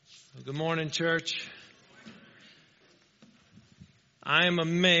Well, good morning, church. I am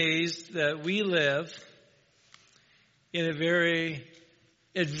amazed that we live in a very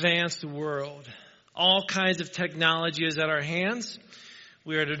advanced world. All kinds of technology is at our hands.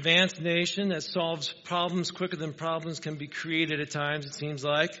 We are an advanced nation that solves problems quicker than problems can be created at times, it seems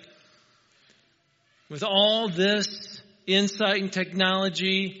like. With all this insight and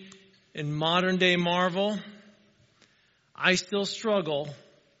technology and modern day marvel, I still struggle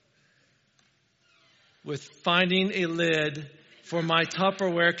with finding a lid for my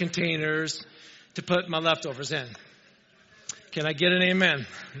Tupperware containers to put my leftovers in. Can I get an amen?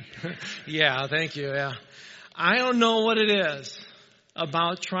 Yeah, thank you. Yeah. I don't know what it is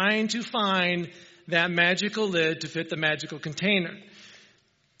about trying to find that magical lid to fit the magical container.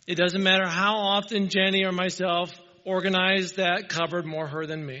 It doesn't matter how often Jenny or myself organize that cupboard, more her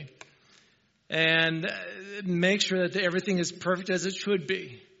than me, and make sure that everything is perfect as it should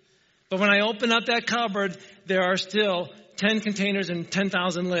be. But when I open up that cupboard, there are still 10 containers and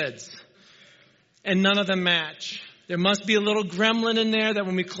 10,000 lids. And none of them match. There must be a little gremlin in there that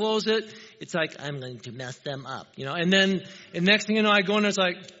when we close it, it's like, I'm going to mess them up. And then the next thing you know, I go in there, it's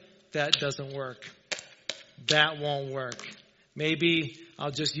like, that doesn't work. That won't work. Maybe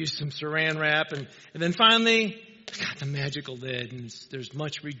I'll just use some saran wrap. And then finally, I got the magical lid, and there's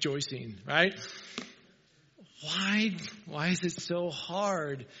much rejoicing, right? Why is it so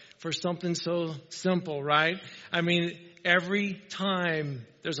hard for something so simple, right? I mean, every time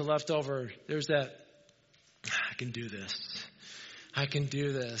there's a leftover, there's that, I can do this.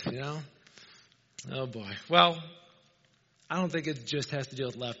 Oh boy. Well, I don't think it just has to deal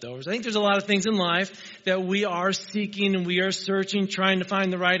with leftovers. I think there's a lot of things in life that we are seeking and we are searching, trying to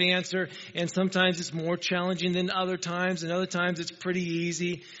find the right answer. And sometimes it's more challenging than other times, and other times it's pretty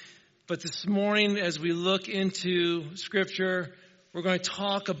easy. But this morning, as we look into Scripture, we're going to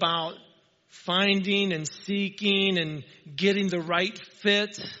talk about finding and seeking and getting the right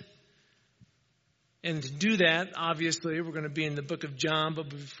fit. And to do that, obviously, we're going to be in the book of John. But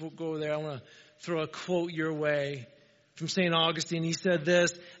before we go there, I want to throw a quote your way from St. Augustine. He said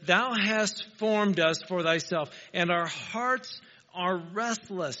this, "Thou hast formed us for thyself, and our hearts are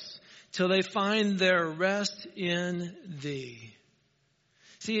restless till they find their rest in thee."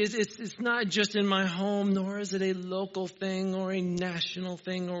 See, it's not just in my home, nor is it a local thing or a national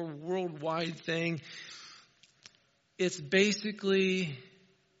thing or worldwide thing. It's basically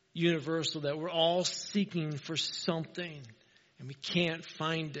universal that we're all seeking for something and we can't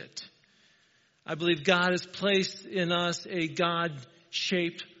find it. I believe God has placed in us a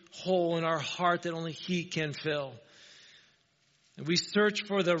God-shaped hole in our heart that only He can fill. And we search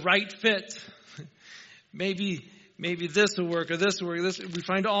for the right fit. Maybe this will work or this will work. We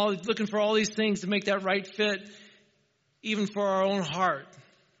find looking for all these things to make that right fit, even for our own heart.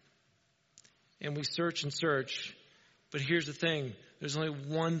 And we search and search. But here's the thing. There's only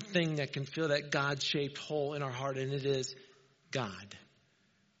one thing that can fill that God-shaped hole in our heart, and it is God.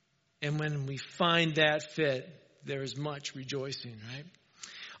 And when we find that fit, there is much rejoicing, right?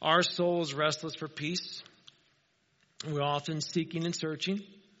 Our soul is restless for peace. We're often seeking and searching.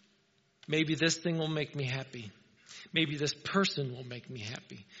 Maybe this thing will make me happy. Maybe this person will make me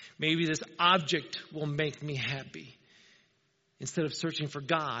happy. Maybe this object will make me happy. Instead of searching for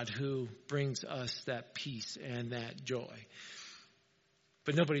God who brings us that peace and that joy.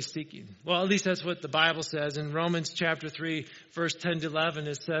 But nobody's seeking. Well, at least that's what the Bible says. In Romans chapter 3, verse 10 to 11,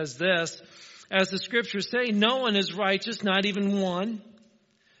 it says this, "As the scriptures say, no one is righteous, not even one.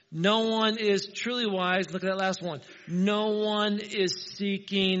 No one is truly wise." Look at that last one. "No one is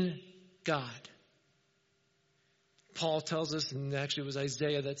seeking God." Paul tells us, and actually it was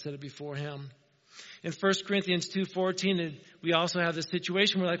Isaiah that said it before him. In 1 Corinthians 2:14, we also have this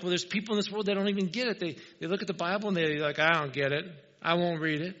situation where there's people in this world that don't even get it. They look at the Bible and they're like, I don't get it. I won't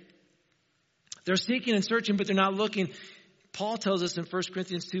read it. They're seeking and searching, but they're not looking. Paul tells us in 1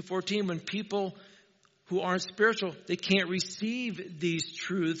 Corinthians 2:14, when people who aren't spiritual, they can't receive these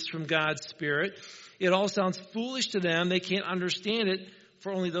truths from God's Spirit. It all sounds foolish to them. They can't understand it,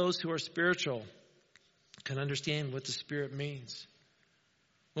 for only those who are spiritual can understand what the Spirit means.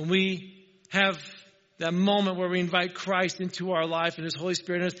 When we have that moment where we invite Christ into our life and His Holy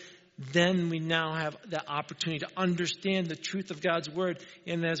Spirit in us, then we now have the opportunity to understand the truth of God's Word.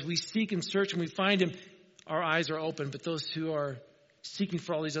 And as we seek and search and we find Him, our eyes are open. But those who are seeking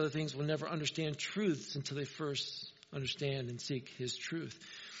for all these other things will never understand truths until they first understand and seek His truth.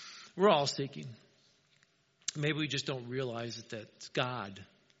 We're all seeking. Maybe we just don't realize that it's God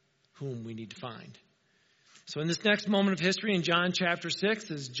whom we need to find. So in this next moment of history in John chapter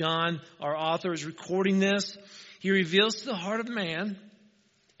 6, as John, our author, is recording this, he reveals to the heart of man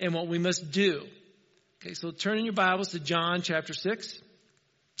and what we must do. Okay, so turn in your Bibles to John chapter 6,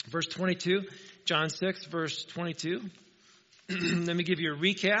 verse 22. John 6, verse 22. Let me give you a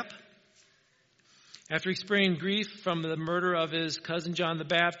recap. After experiencing grief from the murder of his cousin John the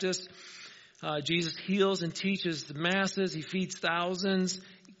Baptist, Jesus heals and teaches the masses. He feeds thousands.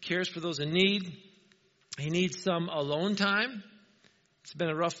 He cares for those in need. He needs some alone time. It's been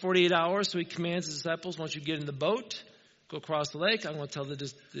a rough 48 hours, so he commands his disciples, once you get in the boat, go across the lake. I'm going to tell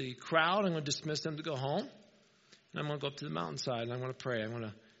the crowd, I'm going to dismiss them to go home. And I'm going to go up to the mountainside, and I'm going to pray. I'm going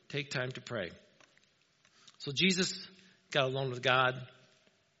to take time to pray. So Jesus got alone with God.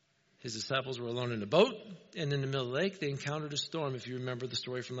 His disciples were alone in the boat, and in the middle of the lake, they encountered a storm, if you remember the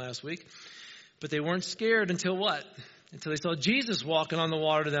story from last week. But they weren't scared until what? Until they saw Jesus walking on the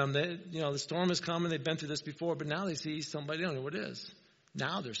water to them. The storm is coming. They've been through this before, but now they see somebody. They don't know what it is.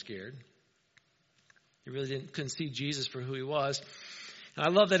 Now they're scared. They really couldn't see Jesus for who he was. And I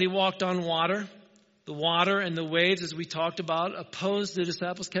love that he walked on water. The water and the waves, as we talked about, opposed the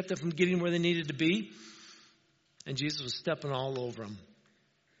disciples, kept them from getting where they needed to be. And Jesus was stepping all over them.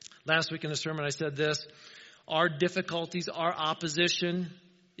 Last week in the sermon I said this: our difficulties, our opposition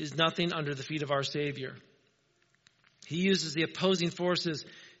is nothing under the feet of our Savior. He uses the opposing forces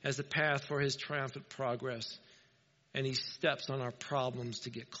as the path for his triumphant progress. And he steps on our problems to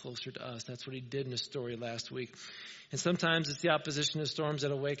get closer to us. That's what he did in the story last week. And sometimes it's the opposition of storms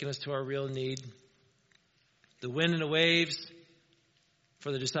that awaken us to our real need. The wind and the waves,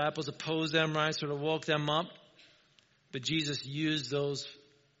 for the disciples, opposed them, right? Sort of woke them up. But Jesus used those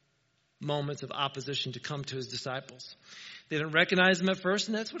moments of opposition to come to his disciples. They didn't recognize him at first,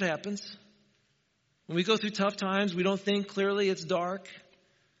 and that's what happens. When we go through tough times, we don't think clearly, it's dark.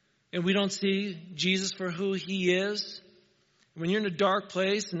 And we don't see Jesus for who he is. When you're in a dark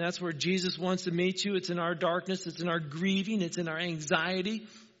place, and that's where Jesus wants to meet you, it's in our darkness, it's in our grieving, it's in our anxiety,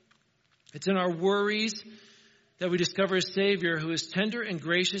 it's in our worries that we discover a Savior who is tender and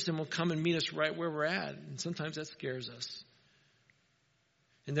gracious and will come and meet us right where we're at. And sometimes that scares us.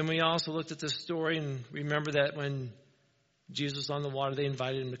 And then we also looked at this story and remember that when Jesus was on the water, they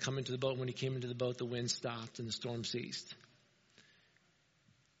invited him to come into the boat. When he came into the boat, the wind stopped and the storm ceased.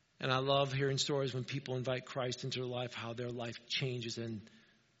 And I love hearing stories when people invite Christ into their life, how their life changes and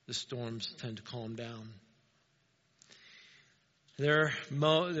the storms tend to calm down. They're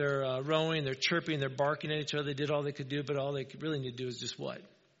rowing, they're chirping, they're barking at each other. They did all they could do, but all they really need to do is just what?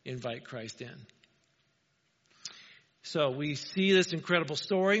 Invite Christ in. So we see this incredible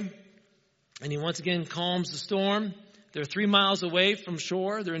story, and he once again calms the storm. They're 3 miles away from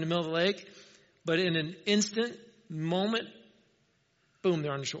shore. They're in the middle of the lake. But in an instant moment, boom,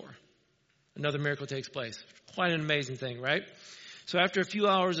 they're on the shore. Another miracle takes place. Quite an amazing thing, right? So after a few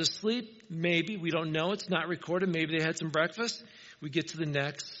hours of sleep, maybe, we don't know, it's not recorded, maybe they had some breakfast, we get to the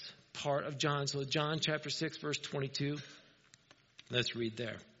next part of John. So John chapter 6, verse 22. Let's read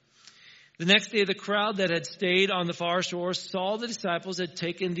there. The next day, the crowd that had stayed on the far shore saw the disciples had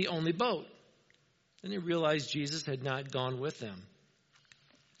taken the only boat. Then they realized Jesus had not gone with them.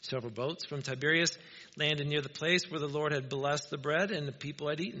 Several boats from Tiberias landed near the place where the Lord had blessed the bread and the people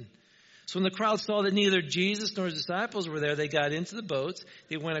had eaten. So when the crowd saw that neither Jesus nor his disciples were there, they got into the boats.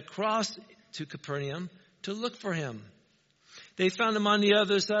 They went across to Capernaum to look for him. They found him on the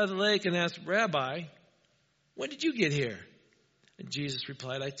other side of the lake and asked, "Rabbi, when did you get here?" And Jesus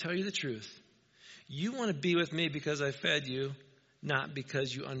replied, "I tell you the truth. You want to be with me because I fed you, not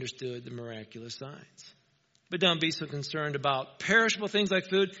because you understood the miraculous signs. But don't be so concerned about perishable things like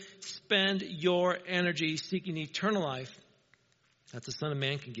food. Spend your energy seeking eternal life that the Son of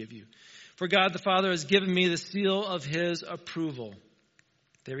Man can give you. For God the Father has given me the seal of his approval."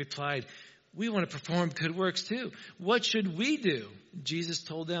 They replied, "We want to perform good works too. What should we do?" Jesus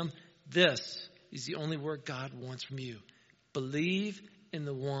told them, "This is the only work God wants from you. Believe in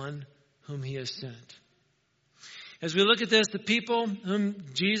the one whom he has sent." As we look at this, the people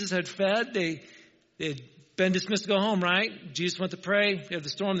whom Jesus had fed, they had been dismissed to go home, right? Jesus went to pray. They have the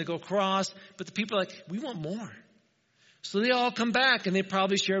storm, they go across. But the people are like, "We want more." So they all come back, and they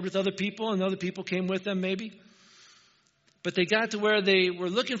probably shared with other people, and other people came with them maybe. But they got to where they were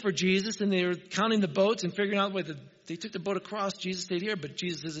looking for Jesus, and they were counting the boats and figuring out, they took the boat across, Jesus stayed here, but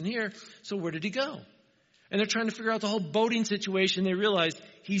Jesus isn't here, so where did he go? And they're trying to figure out the whole boating situation. They realize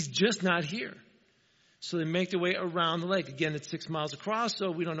he's just not here. So they make their way around the lake. Again, it's 6 miles across,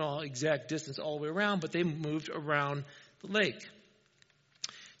 so we don't know the exact distance all the way around, but they moved around the lake.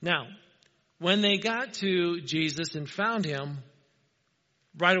 Now, when they got to Jesus and found him,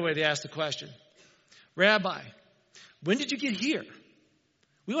 right away they asked the question, "Rabbi, when did you get here?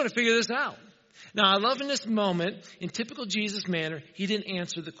 We want to figure this out. Now, I love in this moment, in typical Jesus manner, he didn't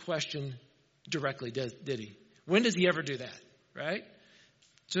answer the question directly, did he? When does he ever do that, right?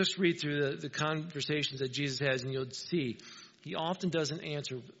 Just read through the conversations that Jesus has and you'll see. He often doesn't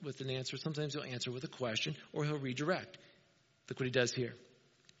answer with an answer. Sometimes he'll answer with a question or he'll redirect. Look what he does here.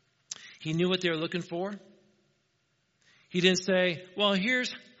 He knew what they were looking for. He didn't say, well,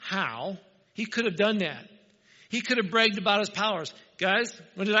 here's how. He could have done that. He could have bragged about his powers. Guys,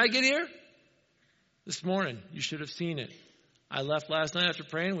 when did I get here? This morning. You should have seen it. I left last night after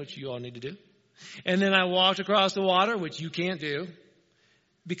praying, which you all need to do. And then I walked across the water, which you can't do.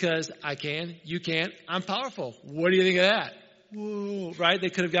 Because I can, you can't. I'm powerful. What do you think of that? Whoa, right? He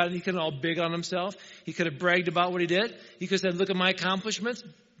could have all big on himself. He could have bragged about what he did. He could have said, look at my accomplishments.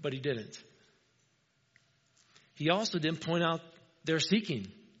 But he didn't. He also didn't point out their seeking.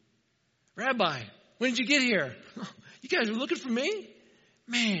 Rabbi, when did you get here? You guys were looking for me?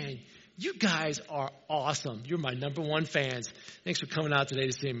 Man, you guys are awesome. You're my number one fans. Thanks for coming out today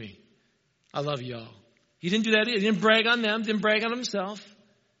to see me. I love y'all. He didn't do that. He didn't brag on them. Didn't brag on himself.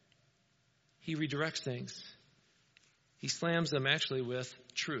 He redirects things. He slams them actually with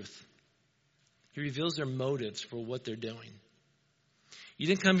truth. He reveals their motives for what they're doing. You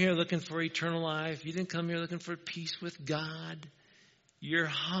didn't come here looking for eternal life. You didn't come here looking for peace with God. You're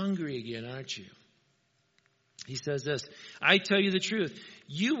hungry again, aren't you? He says this, I tell you the truth.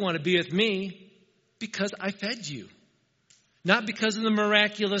 You want to be with me because I fed you, not because of the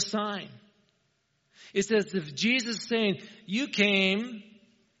miraculous sign. It's as if Jesus is saying, you came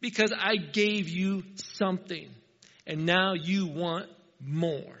because I gave you something, and now you want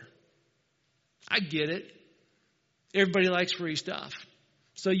more. I get it. Everybody likes free stuff,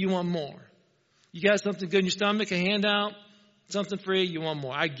 so you want more. You got something good in your stomach, a handout, something free, you want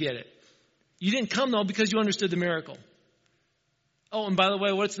more. I get it. You didn't come, though, because you understood the miracle. Oh, and by the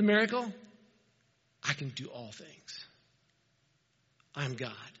way, what's the miracle? I can do all things. I'm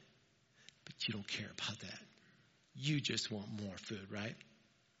God. But you don't care about that. You just want more food, right?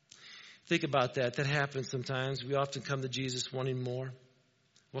 Think about that. That happens sometimes. We often come to Jesus wanting more.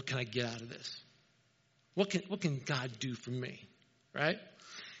 What can I get out of this? What can God do for me? Right?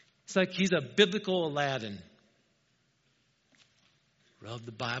 It's like he's a biblical Aladdin. Rub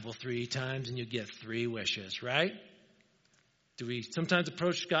the Bible 3 times and you get 3 wishes, right? Do we sometimes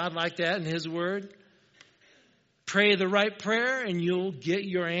approach God like that in his word? Pray the right prayer and you'll get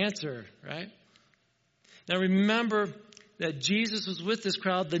your answer, right? Now remember that Jesus was with this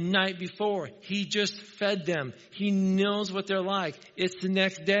crowd the night before. He just fed them. He knows what they're like. It's the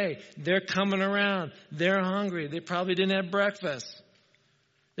next day. They're coming around. They're hungry. They probably didn't have breakfast.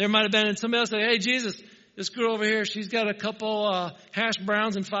 There might have been somebody else say, hey, Jesus, this girl over here, she's got a couple hash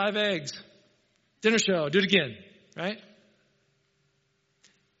browns and 5 eggs. Dinner show. Do it again. Right?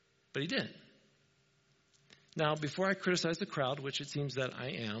 But he didn't. Now, before I criticize the crowd, which it seems that I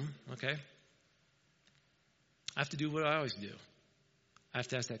am, okay, I have to do what I always do. I have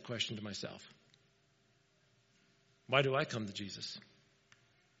to ask that question to myself. Why do I come to Jesus?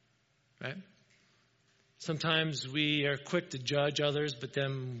 Right? Sometimes we are quick to judge others, but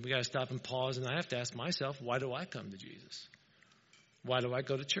then we got to stop and pause, and I have to ask myself, why do I come to Jesus? Why do I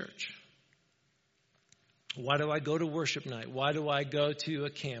go to church? Why do I go to worship night? Why do I go to a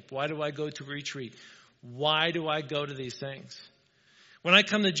camp? Why do I go to a retreat? Why do I go to these things? When I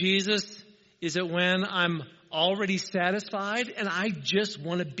come to Jesus, is it when I'm already satisfied and I just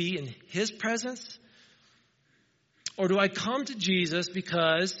want to be in his presence? Or do I come to Jesus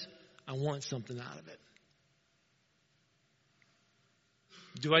because I want something out of it?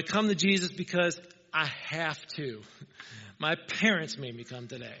 Do I come to Jesus because I have to? My parents made me come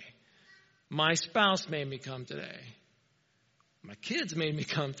today. My spouse made me come today. My kids made me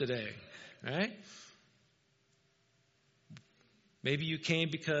come today, right? Maybe you came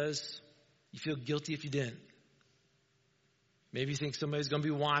because you feel guilty if you didn't. Maybe you think somebody's going to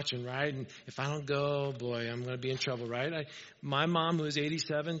be watching, right? And if I don't go, boy, I'm going to be in trouble, right? My mom, who is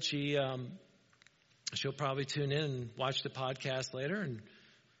 87, she'll probably tune in and watch the podcast later,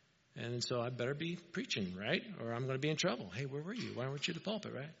 and so I better be preaching, right? Or I'm going to be in trouble. Hey, where were you? Why weren't you at the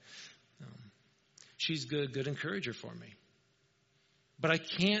pulpit, right? She's good encourager for me. But I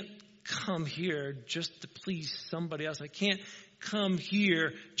can't come here just to please somebody else. I can't come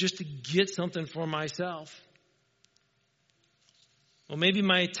here just to get something for myself. Well, maybe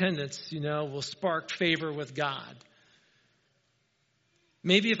my attendance, will spark favor with God.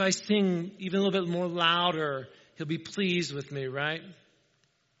 Maybe if I sing even a little bit more louder, he'll be pleased with me, right?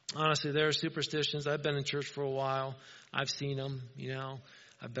 Honestly, there are superstitions. I've been in church for a while. I've seen them,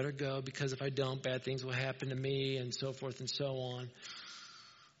 I better go because if I don't, bad things will happen to me and so forth and so on.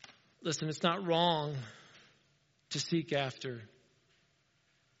 listen, it's not wrong to seek after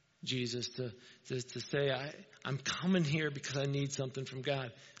Jesus, to say, I'm coming here because I need something from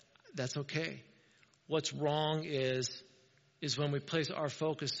God. That's okay. What's wrong is when we place our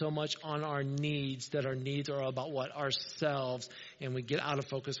focus so much on our needs that our needs are about what? Ourselves, and we get out of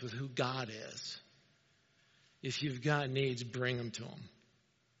focus with who God is. If you've got needs, bring them to Him.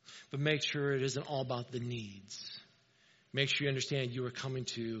 But make sure it isn't all about the needs. Make sure you understand you are coming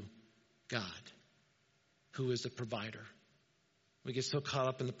to God, who is the provider. We get so caught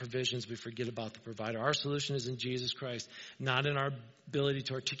up in the provisions, we forget about the provider. Our solution is in Jesus Christ, not in our ability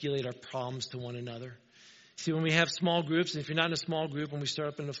to articulate our problems to one another. See, when we have small groups, and if you're not in a small group, when we start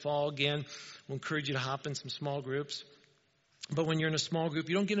up in the fall again, we'll encourage you to hop in some small groups. But when you're in a small group,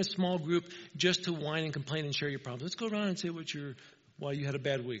 you don't get in a small group just to whine and complain and share your problems. Let's go around and say why you had a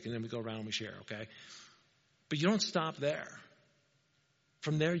bad week, and then we go around and we share, okay? But you don't stop there.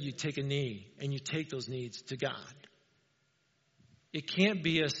 From there, you take a knee, and you take those needs to God. It can't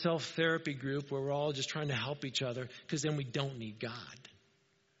be a self-therapy group where we're all just trying to help each other, because then we don't need God.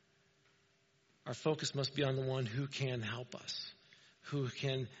 Our focus must be on the one who can help us, who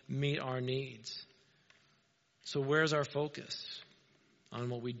can meet our needs. So where's our focus? On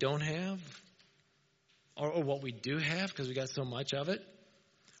what we don't have? Or what we do have because we got so much of it?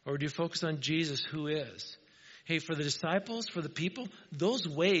 Or do you focus on Jesus, who is? Hey, for the disciples, for the people, those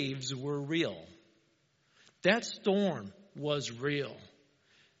waves were real. That storm was real.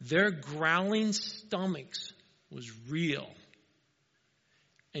 Their growling stomachs was real.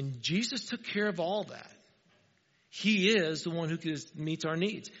 And Jesus took care of all that. He is the one who meets our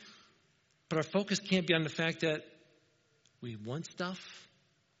needs. But our focus can't be on the fact that we want stuff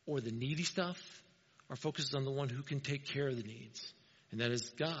or the needy stuff. Our focus is on the one who can take care of the needs. And that is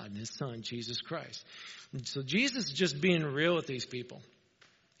God and His Son, Jesus Christ. And so Jesus is just being real with these people.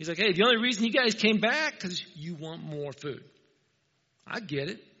 He's like, hey, the only reason you guys came back because you want more food. I get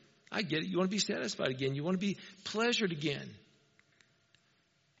it. You want to be satisfied again. You want to be pleasured again.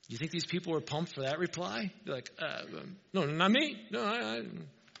 You think these people were pumped for that reply? They're like, no, not me. No,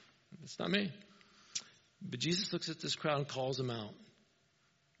 it's not me. But Jesus looks at this crowd and calls them out.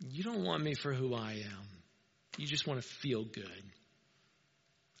 You don't want me for who I am. You just want to feel good.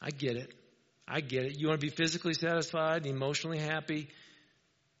 I get it. You want to be physically satisfied, emotionally happy.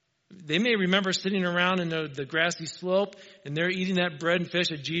 They may remember sitting around in the grassy slope and they're eating that bread and fish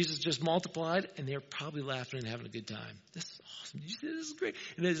that Jesus just multiplied, and they're probably laughing and having a good time. This is awesome. Did you see this is great?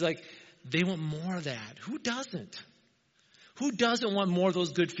 And it's like they want more of that. Who doesn't? Who doesn't want more of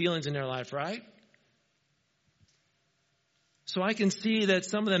those good feelings in their life, right? So I can see that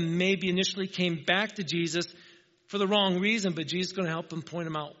some of them maybe initially came back to Jesus for the wrong reason, but Jesus is going to help them point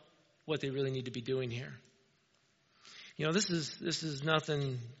them out what they really need to be doing here. You know, this is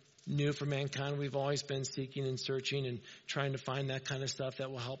nothing new for mankind. We've always been seeking and searching and trying to find that kind of stuff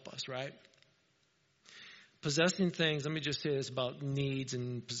that will help us, right? Possessing things, let me just say this about needs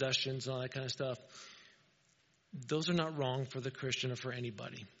and possessions and all that kind of stuff. Those are not wrong for the Christian or for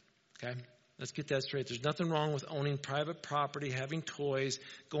anybody, okay? Let's get that straight. There's nothing wrong with owning private property, having toys,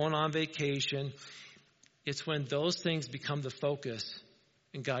 going on vacation. It's when those things become the focus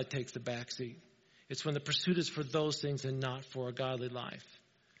and God takes the back seat. It's when the pursuit is for those things and not for a godly life.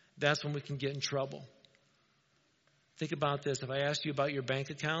 That's when we can get in trouble. Think about this. If I asked you about your bank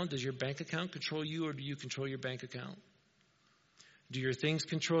account, does your bank account control you, or do you control your bank account? Do your things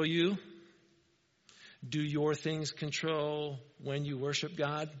control you? Do your things control when you worship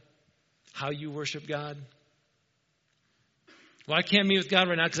God? How you worship God? Well, I can't meet with God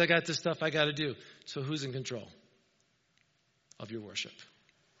right now because I got this stuff I got to do. So who's in control of your worship?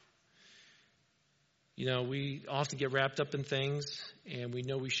 You know, we often get wrapped up in things, and we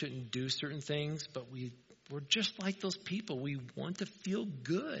know we shouldn't do certain things, but we're just like those people. We want to feel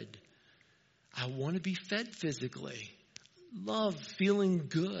good. I want to be fed physically. Love feeling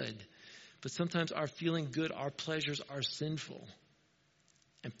good. But sometimes our feeling good, our pleasures are sinful.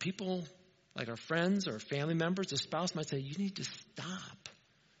 And people, like our friends or family members, a spouse might say, you need to stop.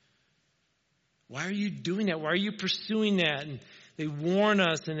 Why are you doing that? Why are you pursuing that? And they warn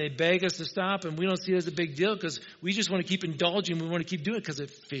us and they beg us to stop, and we don't see it as a big deal because we just want to keep indulging. We want to keep doing it because it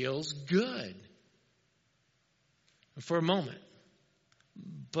feels good for a moment.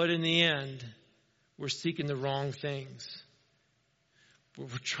 But in the end, we're seeking the wrong things. We're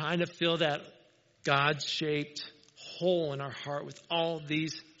trying to fill that God-shaped hole in our heart with all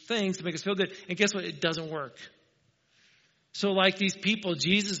these things to make us feel good. And guess what? It doesn't work. So like these people,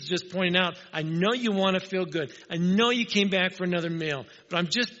 Jesus is just pointing out, I know you want to feel good. I know you came back for another meal. But I'm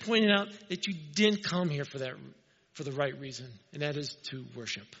just pointing out that you didn't come here for the right reason. And that is to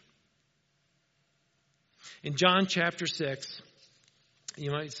worship. In John chapter 6,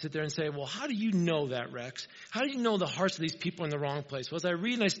 you might sit there and say, well, how do you know that, Rex? How do you know the hearts of these people are in the wrong place? Well, as I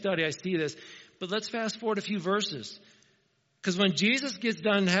read and I study, I see this. But let's fast forward a few verses. Because when Jesus gets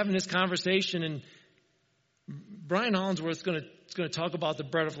done having this conversation, and Brian Hollingsworth is going to talk about the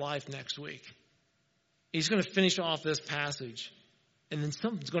bread of life next week. He's going to finish off this passage. And then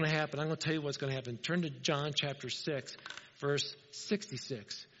something's going to happen. I'm going to tell you what's going to happen. Turn to John chapter 6, verse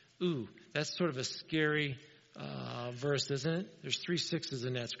 66. Ooh, that's sort of a scary verse, isn't it? There's 3 6s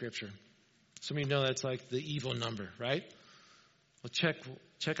in that scripture. Some of you know that's like the evil number, right? Well,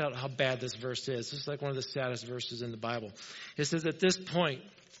 check out how bad this verse is. This is like one of the saddest verses in the Bible. It says, at this point,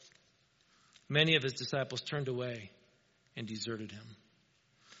 many of his disciples turned away and deserted him.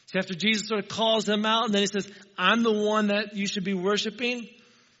 See, after Jesus sort of calls them out, and then he says, I'm the one that you should be worshiping.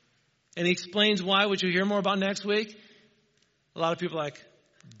 And he explains why, which you'll hear more about next week. A lot of people are like,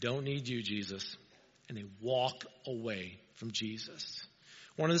 don't need you, Jesus. And they walk away from Jesus.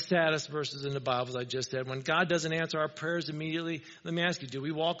 One of the saddest verses in the Bible, as I just said, when God doesn't answer our prayers immediately, let me ask you, do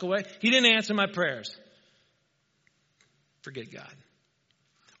we walk away? He didn't answer my prayers. Forget God.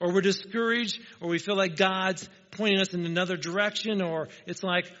 Or we're discouraged, or we feel like God's pointing us in another direction, or it's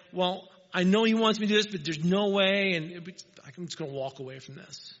like, well, I know he wants me to do this, but there's no way, and I'm just going to walk away from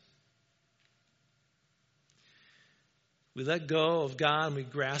this. We let go of God and we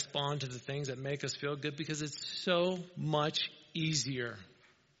grasp onto the things that make us feel good because it's so much easier.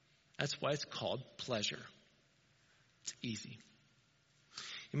 That's why it's called pleasure. It's easy.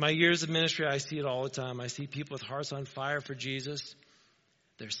 In my years of ministry, I see it all the time. I see people with hearts on fire for Jesus.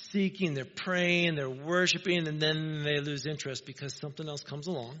 They're seeking, they're praying, they're worshiping, and then they lose interest because something else comes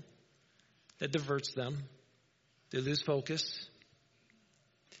along that diverts them. They lose focus.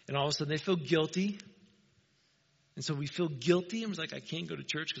 And all of a sudden they feel guilty. And so we feel guilty, and we're like, I can't go to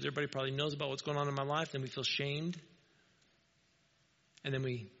church because everybody probably knows about what's going on in my life. Then we feel shamed. And then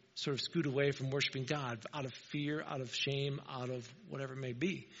we sort of scoot away from worshiping God out of fear, out of shame, out of whatever it may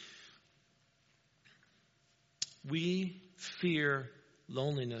be. We fear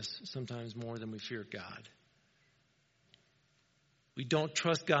loneliness sometimes more than we fear God. We don't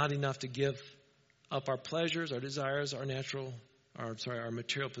trust God enough to give up our pleasures, our desires, our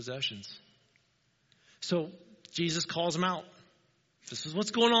material possessions. So Jesus calls them out. This is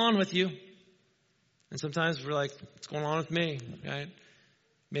what's going on with you. And sometimes we're like, what's going on with me? Right?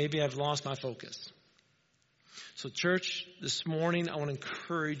 Maybe I've lost my focus. So church, this morning, I want to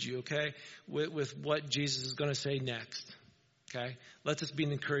encourage you, okay, with what Jesus is going to say next. Okay? Let this be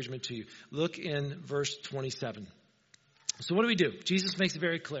an encouragement to you. Look in verse 27. So what do? Jesus makes it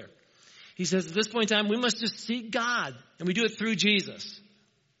very clear. He says at this point in time, we must just seek God. And we do it through Jesus.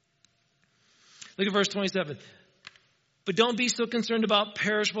 Look at verse 27. But don't be so concerned about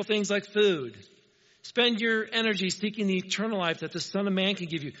perishable things like food. Spend your energy seeking the eternal life that the Son of Man can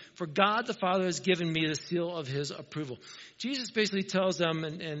give you. For God the Father has given me the seal of his approval. Jesus basically tells them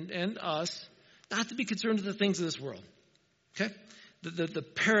and us not to be concerned with the things of this world. Okay? The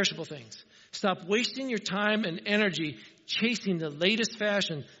perishable things. Stop wasting your time and energy chasing the latest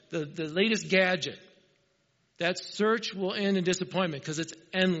fashion, the latest gadget. That search will end in disappointment because it's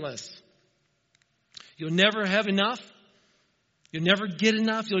endless. You'll never have enough. You'll never get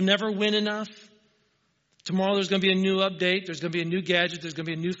enough. You'll never win enough. Tomorrow there's going to be a new update. There's going to be a new gadget. There's going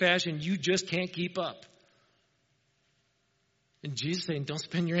to be a new fashion. You just can't keep up. And Jesus is saying, don't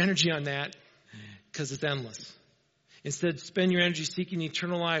spend your energy on that because it's endless. Instead, spend your energy seeking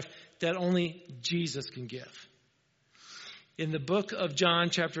eternal life that only Jesus can give. In the book of John,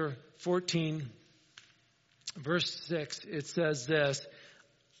 chapter 14, verse 6, it says this.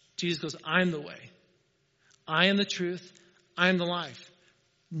 Jesus goes, I am the way. I am the truth. I am the life.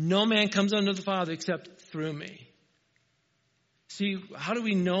 No man comes unto the Father except through me. See, how do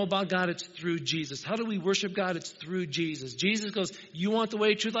we know about God? It's through Jesus. How do we worship God? It's through Jesus. Jesus goes, you want the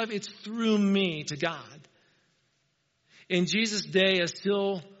way, truth, life? It's through me to God. In Jesus' day, a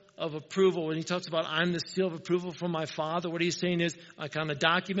seal of approval, when he talks about I'm the seal of approval from my Father, what he's saying is, like on a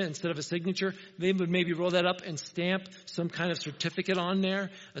document, instead of a signature, they would maybe roll that up and stamp some kind of certificate on there,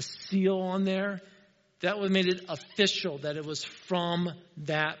 a seal on there. That would make it official that it was from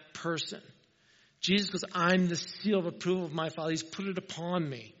that person. Jesus goes, I'm the seal of approval of my Father. He's put it upon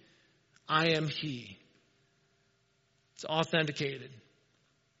me. I am he. It's authenticated.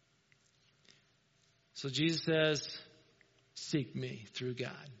 So Jesus says, seek me through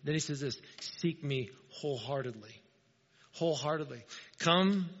God. Then he says this, seek me wholeheartedly. Wholeheartedly.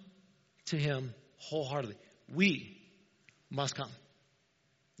 Come to him wholeheartedly. We must come.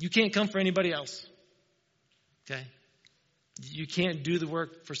 You can't come for anybody else. Okay? You can't do the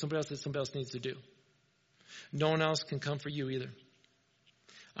work for somebody else that somebody else needs to do. No one else can come for you either.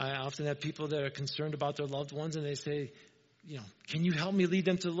 I often have people that are concerned about their loved ones, and they say, can you help me lead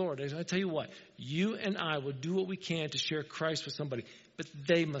them to the Lord? I tell you what, you and I will do what we can to share Christ with somebody, but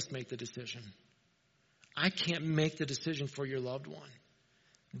they must make the decision. I can't make the decision for your loved one.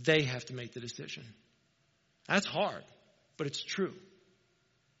 They have to make the decision. That's hard, but it's true.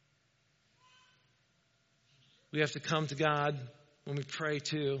 We have to come to God when we pray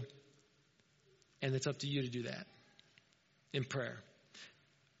too, and it's up to you to do that in prayer.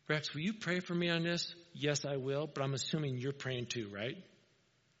 Rex, will you pray for me on this? Yes, I will, but I'm assuming you're praying too, right?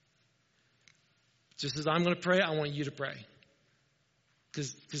 Just as I'm going to pray, I want you to pray.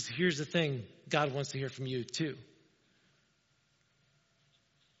 Because here's the thing, God wants to hear from you too.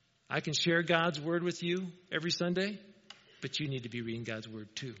 I can share God's word with you every Sunday, but you need to be reading God's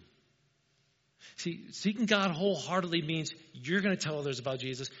word too. See, seeking God wholeheartedly means you're going to tell others about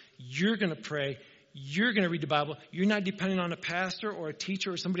Jesus. You're going to pray. You're going to read the Bible. You're not depending on a pastor or a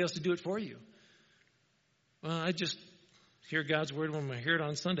teacher or somebody else to do it for you. Well, I just hear God's word when I hear it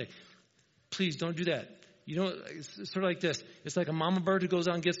on Sunday. Please don't do that. It's sort of like this. It's like a mama bird who goes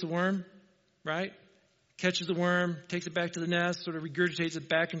out and gets the worm, right? Catches the worm, takes it back to the nest, sort of regurgitates it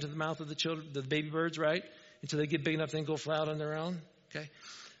back into the mouth of the children, the baby birds, right? Until they get big enough, then go fly out on their own. Okay.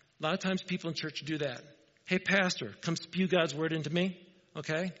 A lot of times people in church do that. Hey, pastor, come spew God's word into me.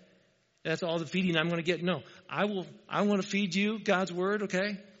 Okay. That's all the feeding I'm going to get. No, I want to feed you God's word.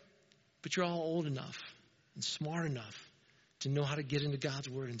 Okay. But you're all old enough and smart enough to know how to get into God's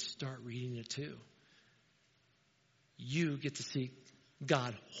word and start reading it too. You get to seek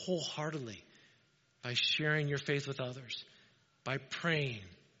God wholeheartedly by sharing your faith with others, by praying,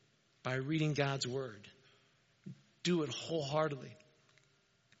 by reading God's word. Do it wholeheartedly.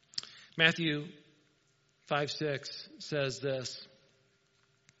 Matthew 5:6 says this.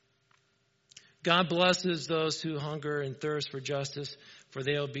 God blesses those who hunger and thirst for justice, for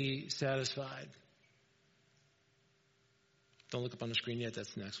they'll be satisfied. Don't look up on the screen yet.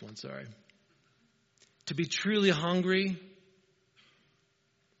 That's the next one. Sorry. To be truly hungry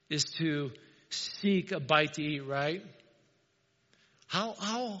is to seek a bite to eat, right?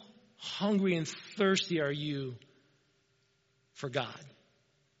 How hungry and thirsty are you for God?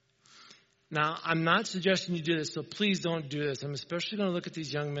 Now, I'm not suggesting you do this, so please don't do this. I'm especially going to look at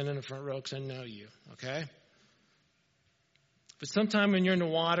these young men in the front row because I know you, okay? But sometime when you're in the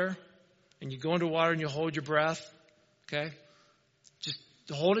water and you go into water and you hold your breath, okay? Just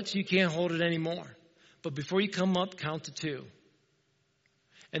hold it till you can't hold it anymore. But before you come up, count to 2.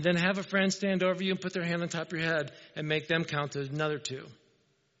 And then have a friend stand over you and put their hand on top of your head and make them count to another 2.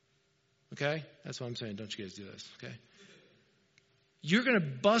 Okay? That's what I'm saying. Don't you guys do this, okay? You're going to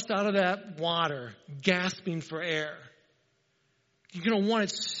bust out of that water gasping for air. You're going to want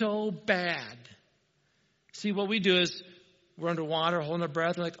it so bad. See, what we do is we're underwater, holding our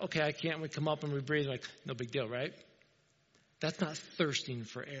breath. We're like, okay, I can't. We come up and we breathe. Like, no big deal, right? That's not thirsting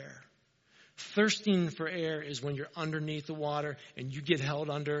for air. Thirsting for air is when you're underneath the water and you get held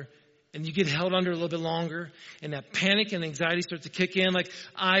under. And you get held under a little bit longer, and that panic and anxiety starts to kick in, like,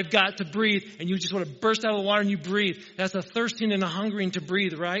 I've got to breathe, and you just want to burst out of the water and you breathe. That's a thirsting and a hungering to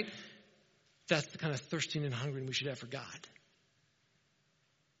breathe, right? That's the kind of thirsting and hungering we should have for God.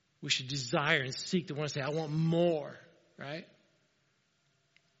 We should desire and seek to want to say, I want more, right?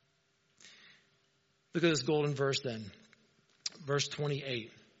 Look at this golden verse then. Verse 28.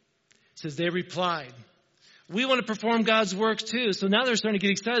 It says, they replied, we want to perform God's works too. So now they're starting to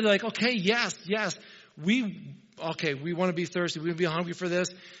get excited. They're like, okay, yes. We want to be thirsty. We want to be hungry for this.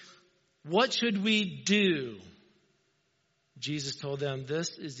 What should we do? Jesus told them,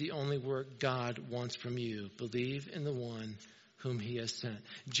 this is the only work God wants from you. Believe in the one whom he has sent.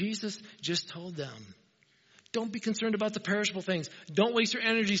 Jesus just told them, don't be concerned about the perishable things. Don't waste your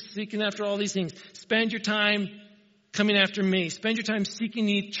energy seeking after all these things. Spend your time coming after me. Spend your time seeking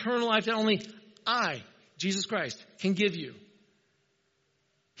the eternal life that only I, Jesus Christ, can give you.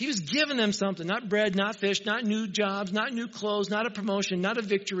 He was giving them something, not bread, not fish, not new jobs, not new clothes, not a promotion, not a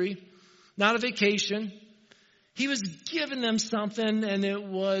victory, not a vacation. He was giving them something, and it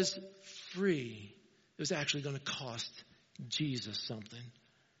was free. It was actually going to cost Jesus something.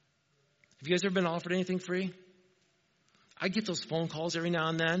 Have you guys ever been offered anything free? I get those phone calls every now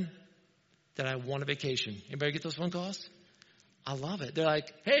and then that I want a vacation. Anybody get those phone calls? I love it. They're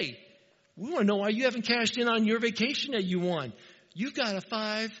like, hey, we want to know why you haven't cashed in on your vacation that you won. You've got a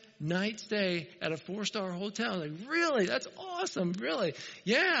 5-night stay at a 4-star hotel. Like, really? That's awesome. Really?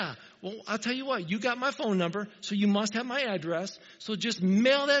 Yeah. Well, I'll tell you what. You got my phone number, so you must have my address. So just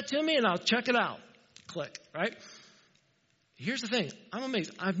mail that to me, and I'll check it out. Click, right? Here's the thing. I'm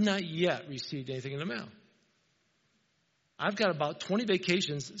amazed. I've not yet received anything in the mail. I've got about 20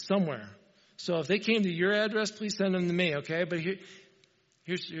 vacations somewhere. So if they came to your address, please send them to me, okay? But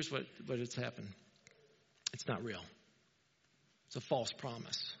here's what has happened. It's not real. It's a false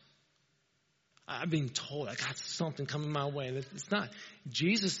promise. I've been told I got something coming my way. And it's not.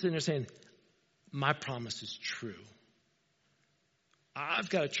 Jesus is sitting there saying, my promise is true. I've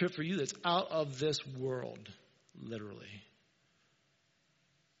got a trip for you that's out of this world, literally.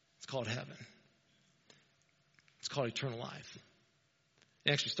 It's called heaven. It's called eternal life.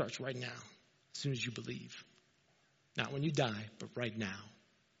 It actually starts right now, as soon as you believe. Not when you die, but right now.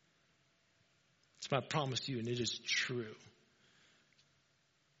 It's my promise to you, and it is true.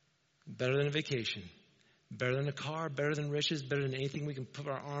 Better than a vacation. Better than a car. Better than riches. Better than anything we can put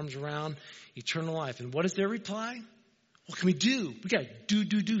our arms around. Eternal life. And what is their reply? What can we do? We got to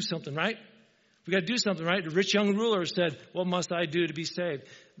do something, right? We got to do something, right? The rich young ruler said, what must I do to be saved?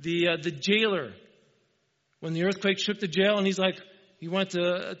 The jailer, when the earthquake shook the jail, and he went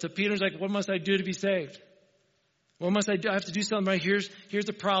to Peter, he's like, what must I do to be saved? What must I do? I have to do something, right? Here's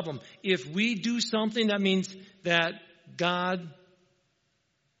the problem. If we do something, that means that God's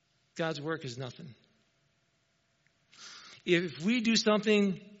work is nothing. If we do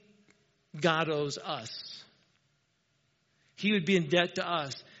something, God owes us. He would be in debt to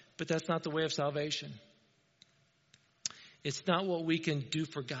us, but that's not the way of salvation. It's not what we can do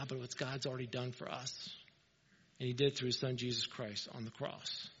for God, but what God's already done for us. And he did through his son, Jesus Christ, on the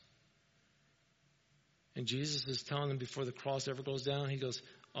cross. And Jesus is telling them before the cross ever goes down, he goes,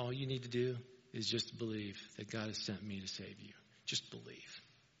 all you need to do is just believe that God has sent me to save you. Just believe.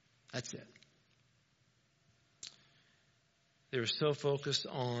 That's it. They were so focused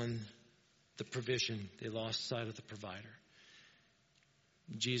on the provision, they lost sight of the provider.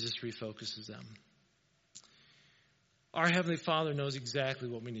 Jesus refocuses them. Our Heavenly Father knows exactly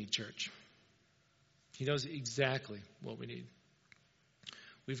what we need, church. He knows exactly what we need.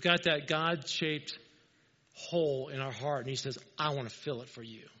 We've got that God-shaped hole in our heart, and he says, I want to fill it for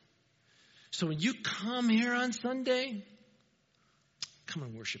you. So when you come here on Sunday, come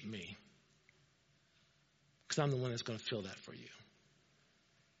and worship me. Because I'm the one that's going to fill that for you.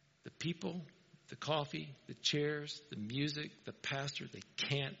 The people, the coffee, the chairs, the music, the pastor, they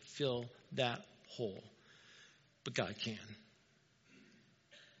can't fill that hole. But God can.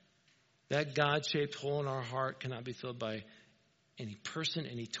 That God-shaped hole in our heart cannot be filled by any person,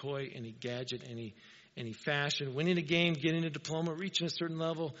 any toy, any gadget, any fashion. Winning a game, getting a diploma, reaching a certain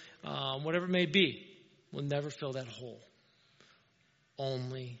level, whatever it may be, will never fill that hole.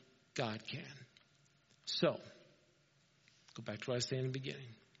 Only God can. So, go back to what I was saying in the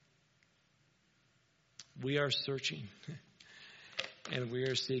beginning. We are searching and we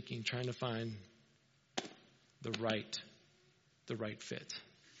are seeking, trying to find the right fit.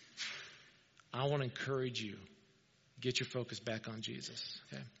 I want to encourage you, get your focus back on Jesus.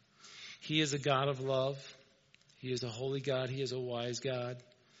 Okay? He is a God of love. He is a holy God. He is a wise God.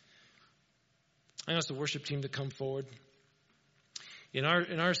 I ask the worship team to come forward. In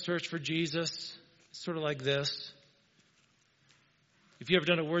our search for Jesus, it's sort of like this. If you ever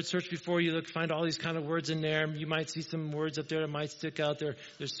done a word search before, you find all these kind of words in there. You might see some words up there that might stick out there.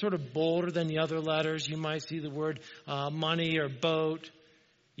 They're sort of bolder than the other letters. You might see the word money or boat.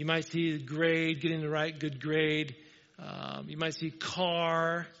 You might see the grade, getting the right good grade. You might see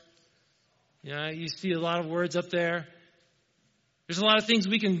car. You see a lot of words up there. There's a lot of things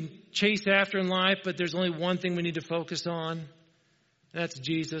we can chase after in life, but there's only one thing we need to focus on. And that's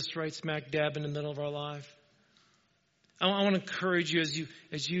Jesus, right smack dab in the middle of our life. I want to encourage you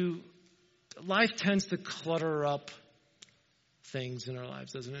as you life tends to clutter up things in our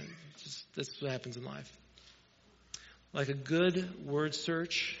lives, doesn't it? That's what happens in life. Like a good word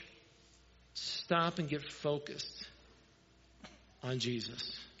search, stop and get focused on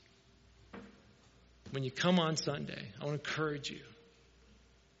Jesus. When you come on Sunday, I want to encourage you.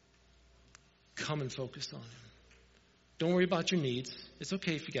 Come and focus on him. Don't worry about your needs. It's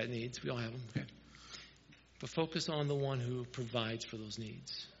okay if you got needs. We all have them. Okay. But focus on the one who provides for those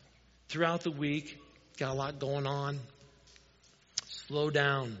needs. Throughout the week, got a lot going on. Slow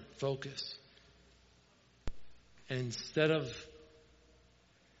down. Focus. And instead of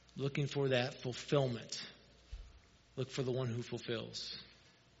looking for that fulfillment, look for the one who fulfills.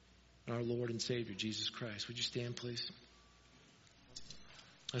 Our Lord and Savior, Jesus Christ. Would you stand, please?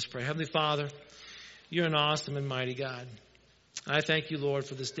 Let's pray. Heavenly Father, you're an awesome and mighty God. I thank you, Lord,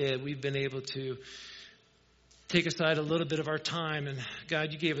 for this day that we've been able to take aside a little bit of our time. And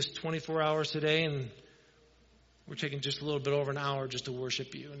God, you gave us 24 hours today, and we're taking just a little bit over an hour just to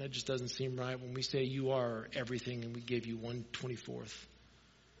worship you. And that just doesn't seem right when we say you are everything and we gave you 1/24.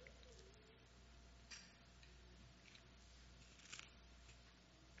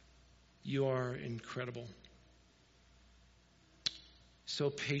 You are incredible. So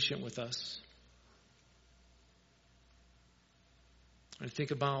patient with us. I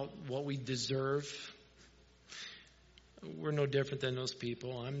think about what we deserve. We're no different than those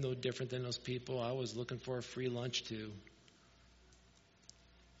people. I'm no different than those people. I was looking for a free lunch too.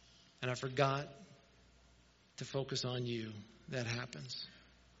 And I forgot to focus on you. That happens.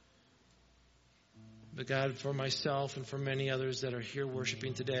 But God, for myself and for many others that are here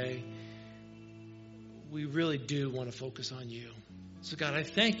worshiping today, we really do want to focus on you. So God, I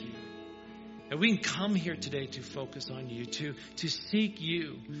thank you that we can come here today to focus on you, to seek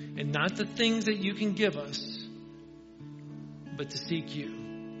you, and not the things that you can give us, but to seek you.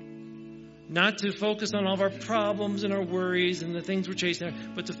 Not to focus on all of our problems and our worries and the things we're chasing,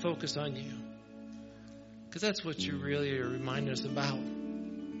 but to focus on you. Because that's what you really are reminding us about.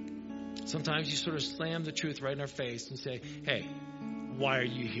 Sometimes you sort of slam the truth right in our face and say, hey, why are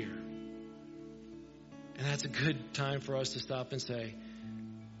you here? And that's a good time for us to stop and say,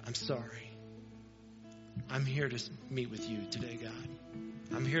 I'm sorry. I'm here to meet with you today, God.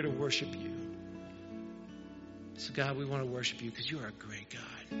 I'm here to worship you. So, God, we want to worship you because you are a great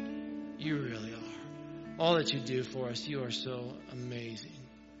God. You really are. All that you do for us, you are so amazing.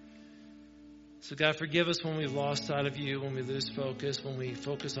 So, God, forgive us when we've lost sight of you, when we lose focus, when we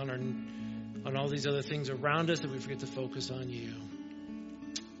focus on all these other things around us, that we forget to focus on you.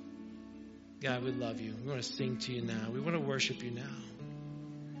 God, we love you. We want to sing to you now. We want to worship you now.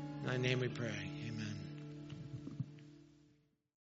 In thy name we pray.